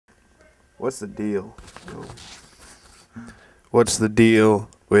What's the deal? What's the deal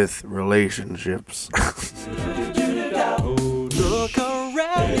with relationships? Look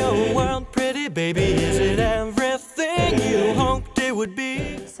around your world, pretty baby. Is it everything you hoped it would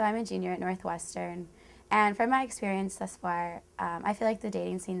be? So I'm a junior at Northwestern, and from my experience thus far, I feel like the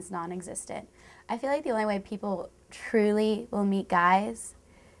dating scene is non-existent. I feel like the only way people truly will meet guys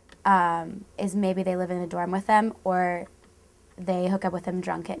is maybe they live in a dorm with them or they hook up with them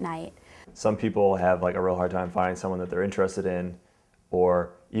drunk at night. Some people have like a real hard time finding someone that they're interested in,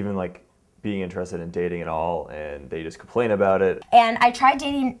 or even like being interested in dating at all, and they just complain about it. And I tried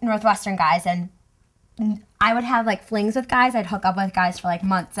dating Northwestern guys, and I would have like flings with guys. I'd hook up with guys for like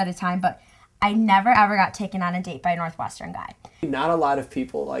months at a time, but I never ever got taken on a date by a Northwestern guy. Not a lot of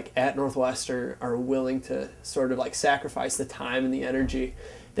people like at Northwestern are willing to sort of like sacrifice the time and the energy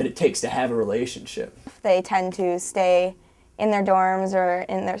that it takes to have a relationship. They tend to stay in their dorms or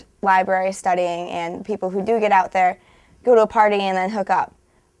in their library studying, and people who do get out there go to a party and then hook up.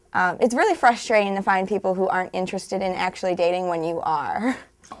 It's really frustrating to find people who aren't interested in actually dating when you are.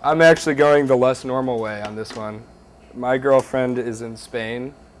 I'm actually going the less normal way on this one. My girlfriend is in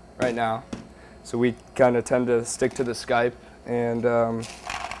Spain right now, so we kind of tend to stick to the Skype and the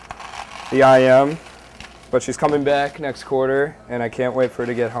IM, but she's coming back next quarter, and I can't wait for her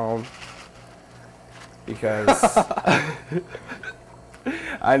to get home because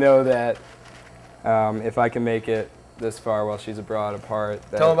I know that if I can make it this far while she's abroad apart.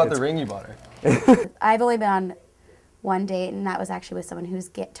 Tell them about the ring you bought her. I've only been on one date, and that was actually with someone who's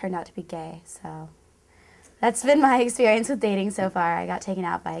turned out to be gay, so that's been my experience with dating so far. I got taken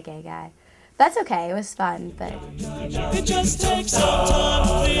out by a gay guy. That's okay, it was fun, but... It just takes some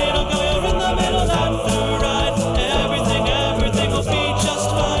time, little girl in the middle of the ride. Everything will be just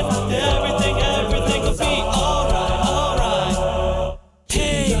fine. Everything will be alright.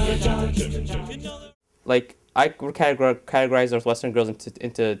 Hey. Like, I would categorize Northwestern girls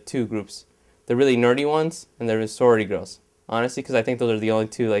into two groups. The really nerdy ones and the sorority girls. Honestly, because I think those are the only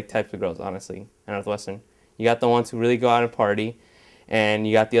two like types of girls, honestly, at Northwestern. You got the ones who really go out and party, and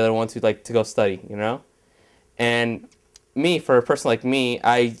you got the other ones who like to go study, you know? And me, for a person like me,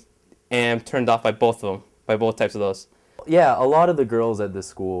 I am turned off by both of them, by both types of those. Yeah, a lot of the girls at this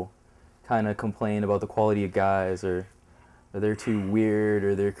school kind of complain about the quality of guys, or they're too weird,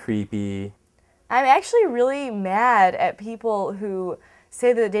 or they're creepy. I'm actually really mad at people who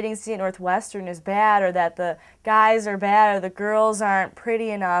say that the dating scene at Northwestern is bad, or that the guys are bad, or the girls aren't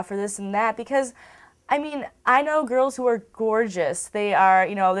pretty enough, or this and that, because, I mean, I know girls who are gorgeous. They are,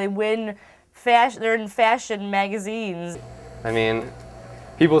 you know, they win fashion, they're in fashion magazines. I mean,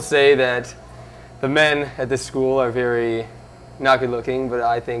 people say that the men at this school are very not good looking, but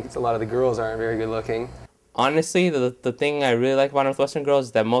I think it's a lot of the girls aren't very good looking. Honestly, the thing I really like about Northwestern girls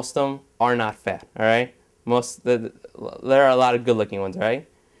is that most of them are not fat, all right? There are a lot of good-looking ones, right?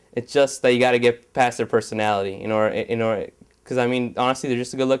 It's just that you got to get past their personality in order, because I mean, honestly, they're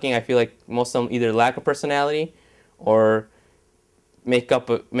just good-looking. I feel like most of them either lack a personality or make up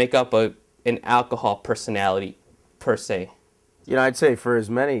an alcohol personality per se. You know, I'd say for as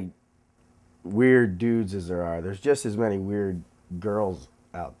many weird dudes as there are, there's just as many weird girls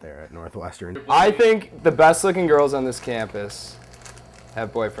out there at Northwestern. I think the best looking girls on this campus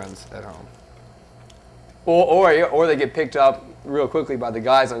have boyfriends at home. Or they get picked up real quickly by the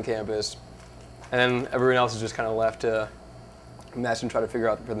guys on campus, and then everyone else is just kind of left to mess and try to figure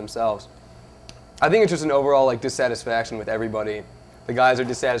out for themselves. I think it's just an overall like dissatisfaction with everybody. The guys are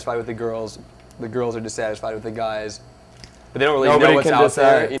dissatisfied with the girls are dissatisfied with the guys, but they don't really know what's out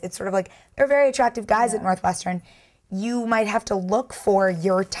there. It's sort of like, they're very attractive guys at Northwestern. You might have to look for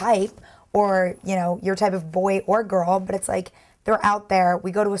your type, or, you know, your type of boy or girl, but it's like, they're out there.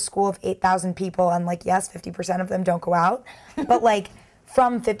 We go to a school of 8,000 people, and like, yes, 50% of them don't go out, but like,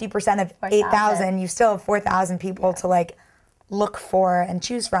 from 50% of 8,000, you still have 4,000 people to like look for and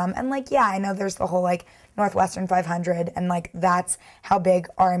choose from. And like, yeah, I know there's the whole like Northwestern 500, and like that's how big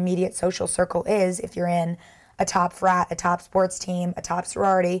our immediate social circle is if you're in a top frat, a top sports team, a top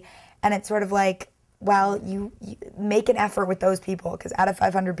sorority, and it's sort of like, well, you make an effort with those people, because out of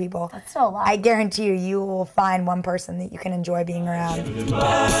 500 people, that's still a lot. I guarantee you will find one person that you can enjoy being around.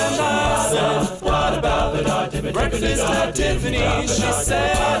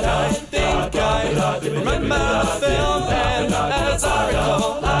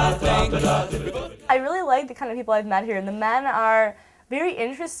 I really like the kind of people I've met here, and the men are very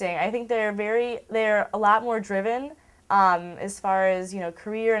interesting. I think they're a lot more driven. As far as, you know,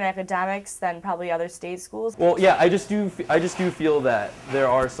 career and academics than probably other state schools. Well, yeah, I just do feel that there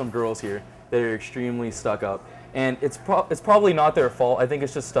are some girls here that are extremely stuck up, and it's probably not their fault. I think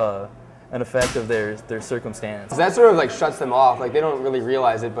it's just an effect of their circumstance. That sort of like shuts them off. Like they don't really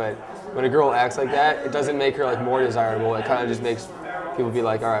realize it, but when a girl acts like that, it doesn't make her like more desirable. It kind of just makes people be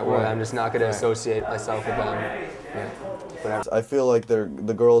like, all right, well, I'm just not going to associate myself with them. Yeah, whatever. I feel like the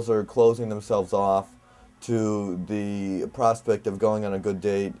girls are closing themselves off to the prospect of going on a good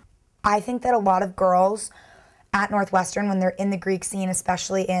date. I think that a lot of girls at Northwestern, when they're in the Greek scene,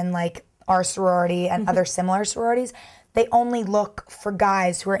 especially in like our sorority and other similar sororities, they only look for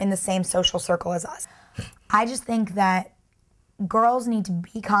guys who are in the same social circle as us. I just think that girls need to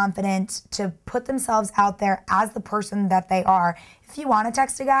be confident to put themselves out there as the person that they are. If you want to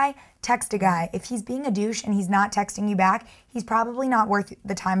text a guy, text a guy. If he's being a douche and he's not texting you back, he's probably not worth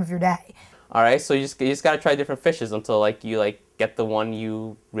the time of your day. All right, so you just gotta try different fishes until like you get the one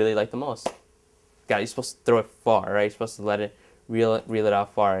you really like the most. You're supposed to throw it far, right? You're supposed to let it reel it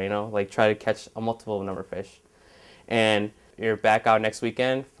out far, you know, like try to catch a multiple number of fish. And you're back out next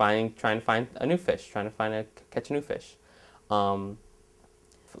weekend, trying to find a new fish, catch a new fish.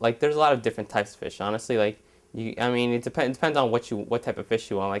 Like there's a lot of different types of fish. Honestly, like it depends on what type of fish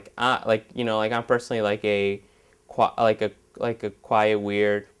you want. I'm personally like a quiet,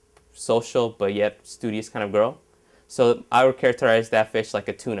 weird, social but yet studious kind of girl. So I would characterize that fish like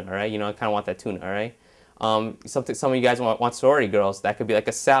a tuna, right? You know, I kind of want that tuna, right? Some of you guys want sorority girls. That could be like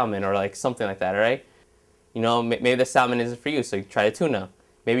a salmon or like something like that, right? You know, maybe the salmon isn't for you, so you try the tuna.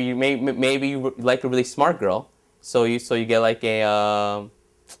 Maybe you like a really smart girl, so you get like a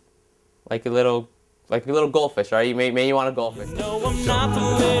little goldfish, right? Maybe you want a goldfish. No, I'm not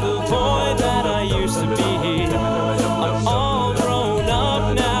the little boy that I used to be. I'm all grown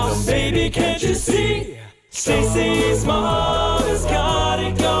up now, baby, can't you see? Stacy's mom has got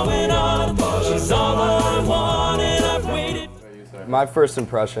it going on. She's all I wanted, I've waited. My first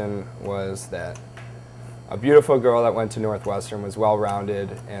impression was that a beautiful girl that went to Northwestern was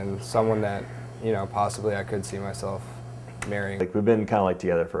well-rounded and someone that, you know, possibly I could see myself marrying. Like we've been kind of like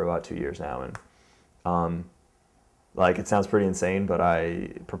together for about 2 years now, and like it sounds pretty insane, but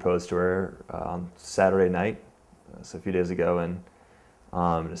I proposed to her on Saturday night, so a few days ago, and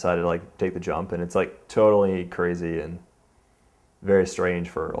decided to like take the jump, and it's like totally crazy and very strange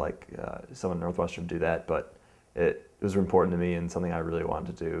for like someone at Northwestern to do that, but it was important to me and something I really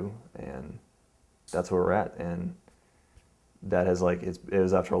wanted to do, and that's where we're at. And that has like it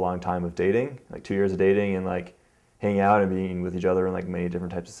was after a long time of dating, like 2 years of dating and like hanging out and being with each other in like many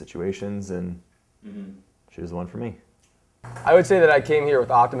different types of situations, and she was the one for me. I would say that I came here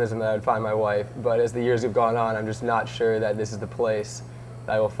with optimism that I'd find my wife, but as the years have gone on, I'm just not sure that this is the place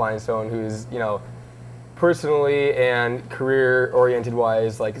that I will find someone who's, you know, personally and career-oriented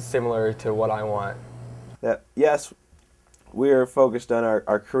wise, like similar to what I want. That yes, we're focused on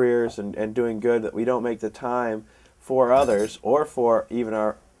our careers and doing good, that we don't make the time for others or for even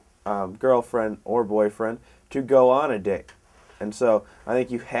our girlfriend or boyfriend to go on a date. And so I think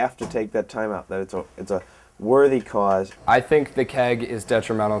you have to take that time out, that it's a worthy cause. I think the keg is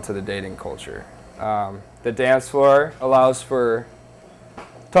detrimental to the dating culture. The dance floor allows for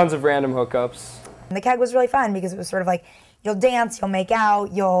tons of random hookups. And the keg was really fun because it was sort of like, you'll dance, you'll make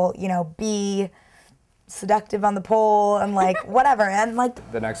out, you'll, you know, be seductive on the pole and like whatever. And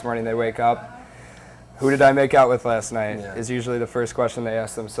like the next morning they wake up, who did I make out with last night? Is usually the first question they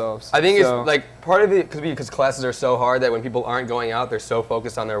ask themselves. I think it's like part of it because classes are so hard that when people aren't going out, they're so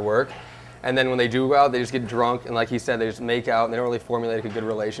focused on their work. And then when they do go out, they just get drunk, and like he said, they just make out, and they don't really formulate a good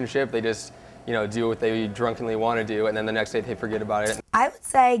relationship. They just, you know, do what they drunkenly want to do, and then the next day they forget about it. I would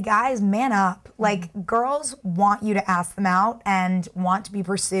say, guys, man up. Like, girls want you to ask them out and want to be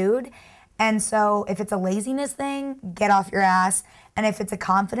pursued. And so if it's a laziness thing, get off your ass. And if it's a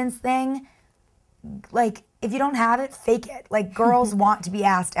confidence thing, like, if you don't have it, fake it. Like, girls want to be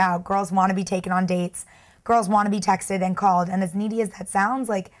asked out. Girls want to be taken on dates. Girls want to be texted and called. And as needy as that sounds,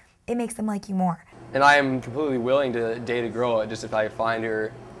 like, it makes them like you more. And I am completely willing to date a girl just if I find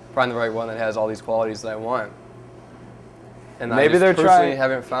the right one that has all these qualities that I want. And maybe I personally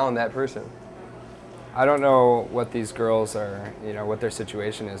haven't found that person. I don't know what these girls are, you know, what their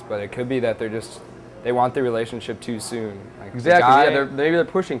situation is, but it could be that they want the relationship too soon. Like exactly, maybe they're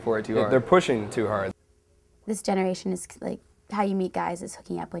pushing for it too hard. They're pushing too hard. This generation is like, how you meet guys is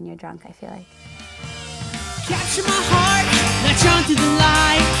hooking up when you're drunk, I feel like. Capture my heart, latch onto the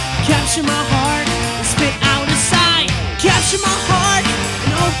light. Capture my heart and spit out a sigh. Capture my heart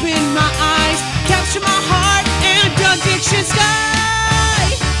and open my eyes. Capture my heart and addiction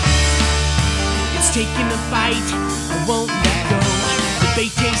sky. It's taking a bite